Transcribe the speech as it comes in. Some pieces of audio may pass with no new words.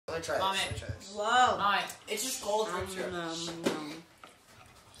Let me try this. Mommy. Let me try this. Whoa. Mommy, it's just cold from here.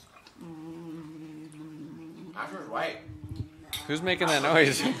 Asher's white. Who's making that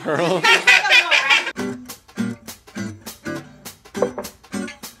noise, Pearl?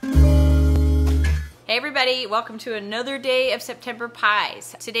 Hey everybody, welcome to another day of September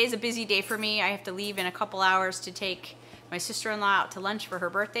pies. Today's a busy day for me. I have to leave in a couple hours to take my sister-in-law out to lunch for her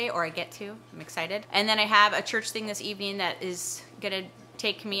birthday, or I get to. I'm excited. And then I have a church thing this evening that is gonna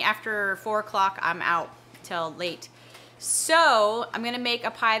take me after 4 o'clock. I'm out till late. So I'm gonna make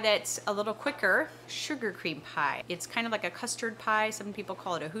a pie that's a little quicker, sugar cream pie. It's kind of like a custard pie. Some people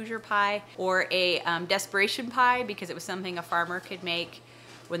call it a Hoosier pie or a desperation pie because it was something a farmer could make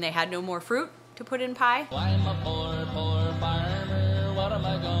when they had no more fruit to put in pie. I'm a poor, poor farmer, what am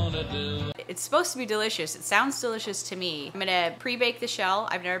I gonna do? It's supposed to be delicious. It sounds delicious to me. I'm gonna pre-bake the shell.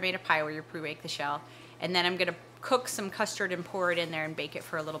 I've never made a pie where you pre-bake the shell. And then I'm gonna cook some custard and pour it in there and bake it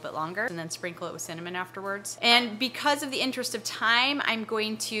for a little bit longer and then sprinkle it with cinnamon afterwards. And because of the interest of time, I'm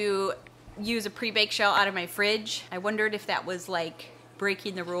going to use a pre-baked shell out of my fridge. I wondered if that was like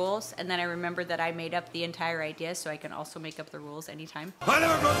breaking the rules, and then I remembered that I made up the entire idea, so I can also make up the rules anytime. I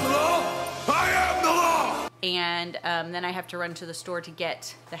never broke the law. I am the law. And then I have to run to the store to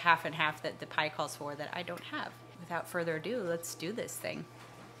get the half and half that the pie calls for that I don't have. Without further ado, let's do this thing.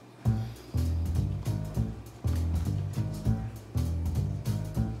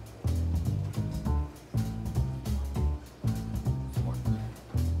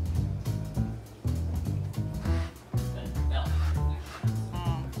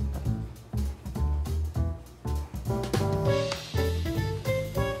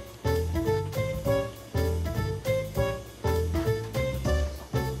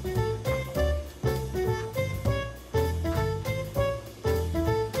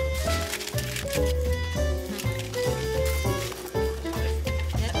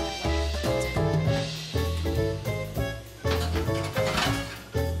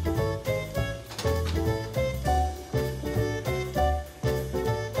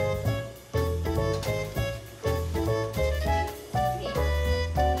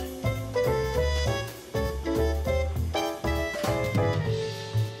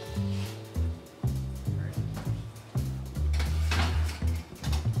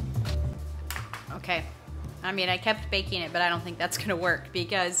 Okay, I mean, I kept baking it, but I don't think that's gonna work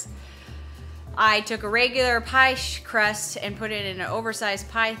because I took a regular pie crust and put it in an oversized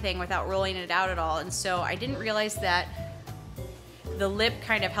pie thing without rolling it out at all. And so I didn't realize that the lip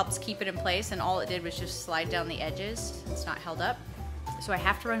kind of helps keep it in place, and all it did was just slide down the edges. It's not held up. So I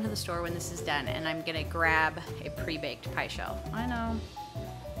have to run to the store when this is done, and I'm gonna grab a pre-baked pie shell. I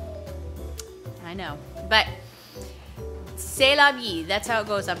know, but c'est la vie. That's how it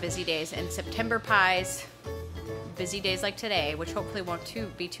goes on busy days. And September pies, busy days like today, which hopefully won't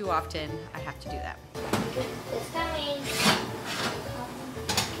be too often, I have to do that. It's coming.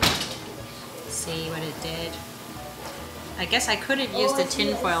 See what it did? I guess I could have used a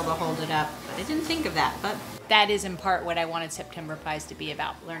tin foil to hold it up, but I didn't think of that. But that is in part what I wanted September pies to be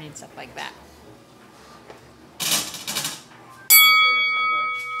about, learning stuff like that.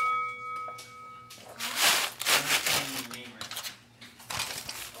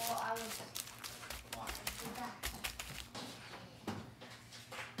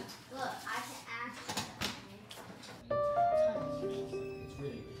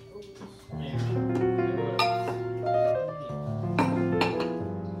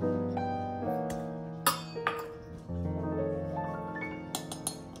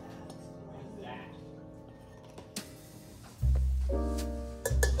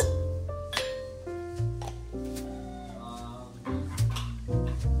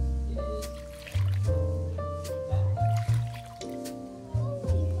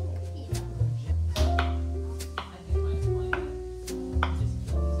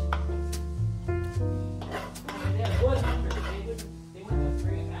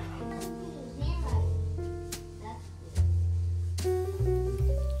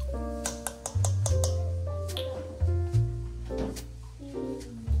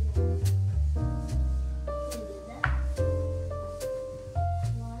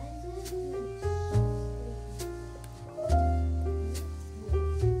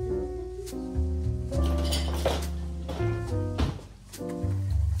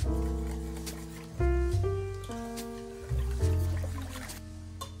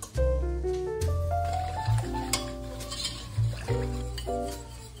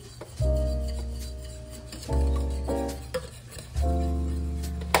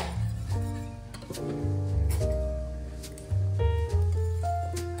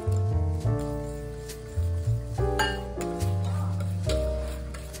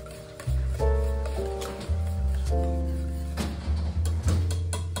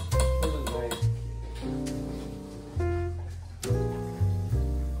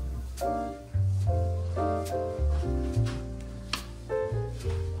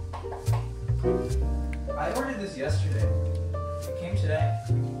 I ordered this yesterday. It came today.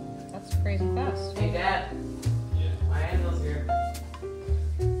 That's crazy fast. Hey, Dad. Yeah. My handle's here.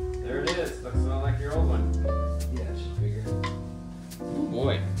 There it is. Looks a lot like your old one. Yeah, it's just bigger. Oh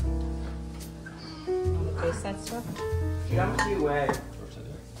boy. Taste that stuff? Dude, how much do you weigh? Of course I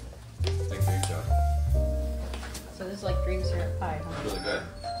do. Thanks for your job. So this is like dream syrup pie, huh? Really good.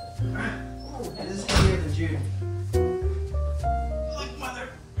 And this is heavier than Jude. Look, mother.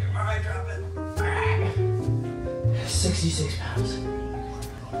 Where am I dropping? 66 pounds.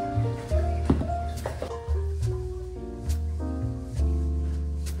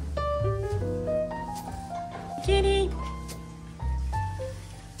 Kitty!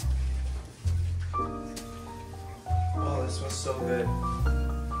 Oh, this smells so good.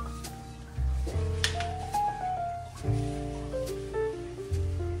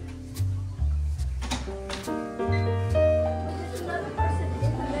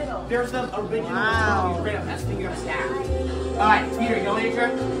 There's the original. Wow. Right up. That's the thing you gotta stack. Alright, Peter, you want me to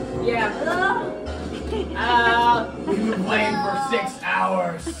try? Yeah. We've been playing for 6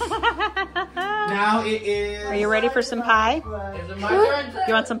 hours. Now it is. Are you ready for some pie? Is it my turn?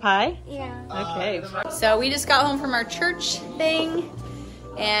 You want some pie? Yeah. Okay. So we just got home from our church thing,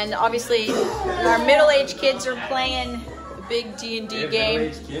 and obviously our middle-aged kids are playing a big D&D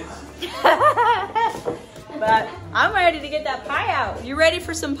game. But I'm ready to get that pie out. You ready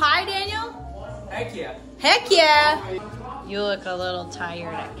for some pie, Daniel? Heck yeah. Heck yeah! You look a little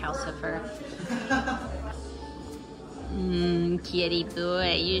tired at Calcifer. Kitty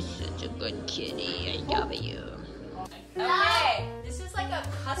boy, you're such a good kitty. I love you. Okay, this is like a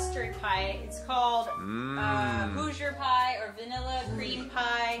custard pie. It's called Hoosier pie or vanilla cream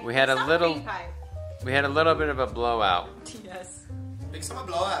pie. We had It's a not little- cream pie. We had a little bit of a blowout. Yes. Big summer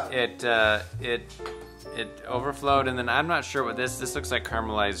blowout. It overflowed, and then I'm not sure what this looks like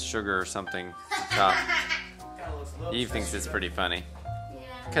caramelized sugar or something on top. Eve thinks it's pretty funny. Yeah.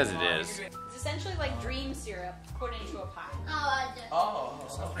 Because it is. It's essentially like dream syrup put into a pie.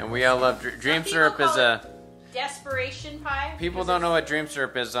 Oh. And we all love dream Some syrup people is call a... it desperation pie. People because don't it's- know what dream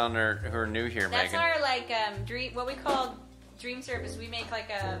syrup is on their who are new here, That's Megan. our like dream. What we call dream syrup is we make like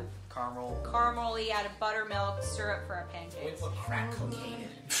a Caramel. caramel-y out of buttermilk syrup for our We pancakes. put crack cocaine in.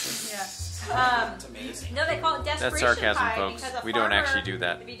 Yeah. It's amazing. No, they call it desperation sarcasm, pie folks. because a We don't farmer, actually do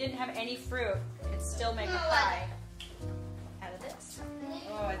that. If he didn't have any fruit, could still make a pie out of this.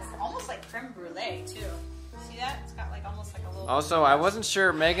 Oh, it's almost like creme brulee too. See that? It's got like almost like a little. Also, I wasn't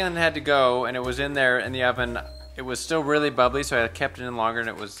sure. Megan had to go, and it was in there in the oven. It was still really bubbly, so I kept it in longer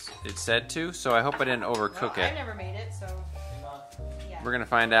than it said to. So I hope I didn't overcook I it. never made it, so yeah. We're gonna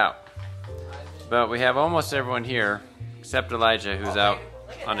find out. But we have almost everyone here, except Elijah, who's out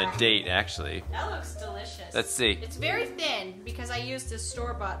on a date, actually. That looks delicious. Let's see. It's very thin because I used a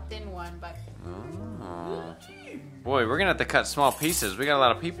store-bought thin one, but Oh. Boy, we're gonna have to cut small pieces. We got a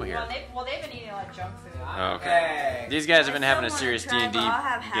lot of people here. they've been eating a lot of junk food. Okay. These guys have been having a serious try, D&D but I'll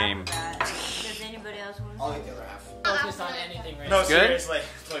have half game. of that. Does anybody else want I'll eat the other half. Focus on anything right No, now. Good? seriously.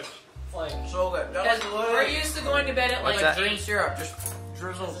 Look, Like, so good. That Guys, was we're literally used to going to bed at What's like that? dream syrup. Just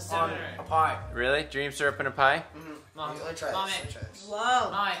drizzle This is on seven, a pie. Really? Dream syrup in a pie? Mom, Let me try Mom, this. Let me try this.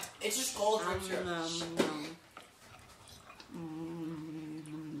 Whoa. Mom, it's just cold drink syrup.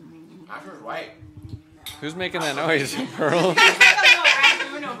 Asher's white. Who's making that noise, Pearl? Over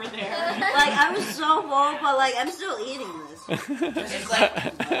there. Like, I'm so full, but like, I'm still eating this. It's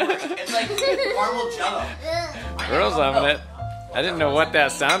like caramel jello. Pearl's loving it. I didn't know what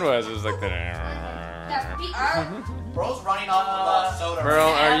that sound was. It was like the. Bro's running off of soda. Pearl,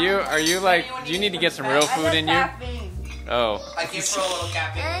 are you like? Do you need to get some real food in you? Caffeine. Oh. I gave Bro a little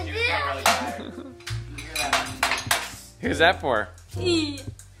caffeine. She got really tired. You hear that? Who's that for?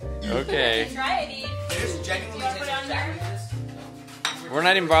 Okay. Try it, Eve. There's genuinely You wanna put it on exactly here? this. We're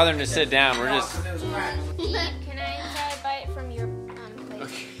not even bothering to sit down. We're just. It was crack. Can I try a bite from your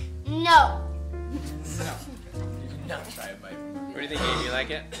plate? No. No, try it, mate. What do you think, Eve? You like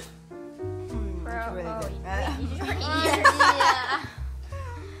it? Bro, Really good. yeah.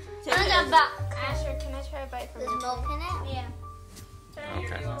 Asher, can I try a bite from your plate? There's milk in it? Yeah.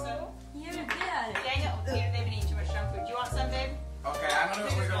 Okay. Daniel, they've been eating too much junk food. Do you want some, babe? Okay, I'm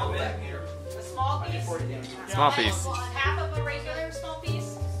gonna go a little bit here. A small piece? Small piece. Half of a regular small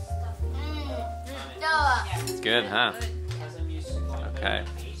piece? No. It's good, huh? Okay.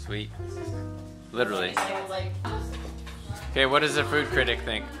 Sweet. Literally. Okay, what does the food critic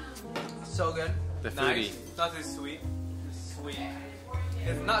think? So good. The Nice. foodie. Not too sweet. It's sweet.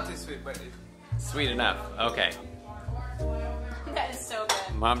 It's not too sweet, but Sweet enough. Okay. That is so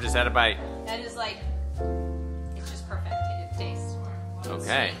good. Mom just had a bite. That is like, it's just perfect taste.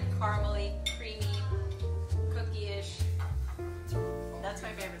 Okay. Sweet, caramely.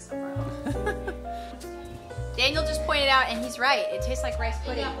 Daniel just pointed out, and he's right. It tastes like rice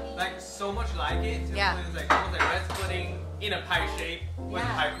pudding. Like so much like it. Yeah. It's like almost like rice pudding in a pie shape with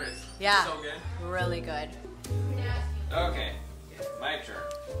Yeah. pie crust. Yeah. So good. Really good. Okay, my turn.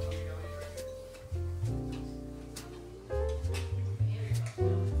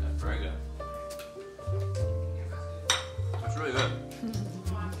 That's very good. That's really good.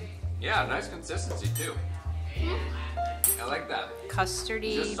 Yeah, nice consistency too. I like that.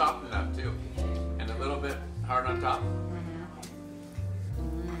 Custardy. Just soft enough too, and a little bit hard on top.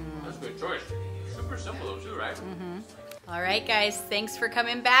 That's a good choice. Super simple though too, right? All right, guys. Thanks for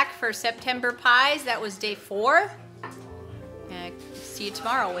coming back for September pies. That was day 4. See you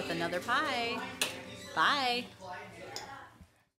tomorrow with another pie. Bye.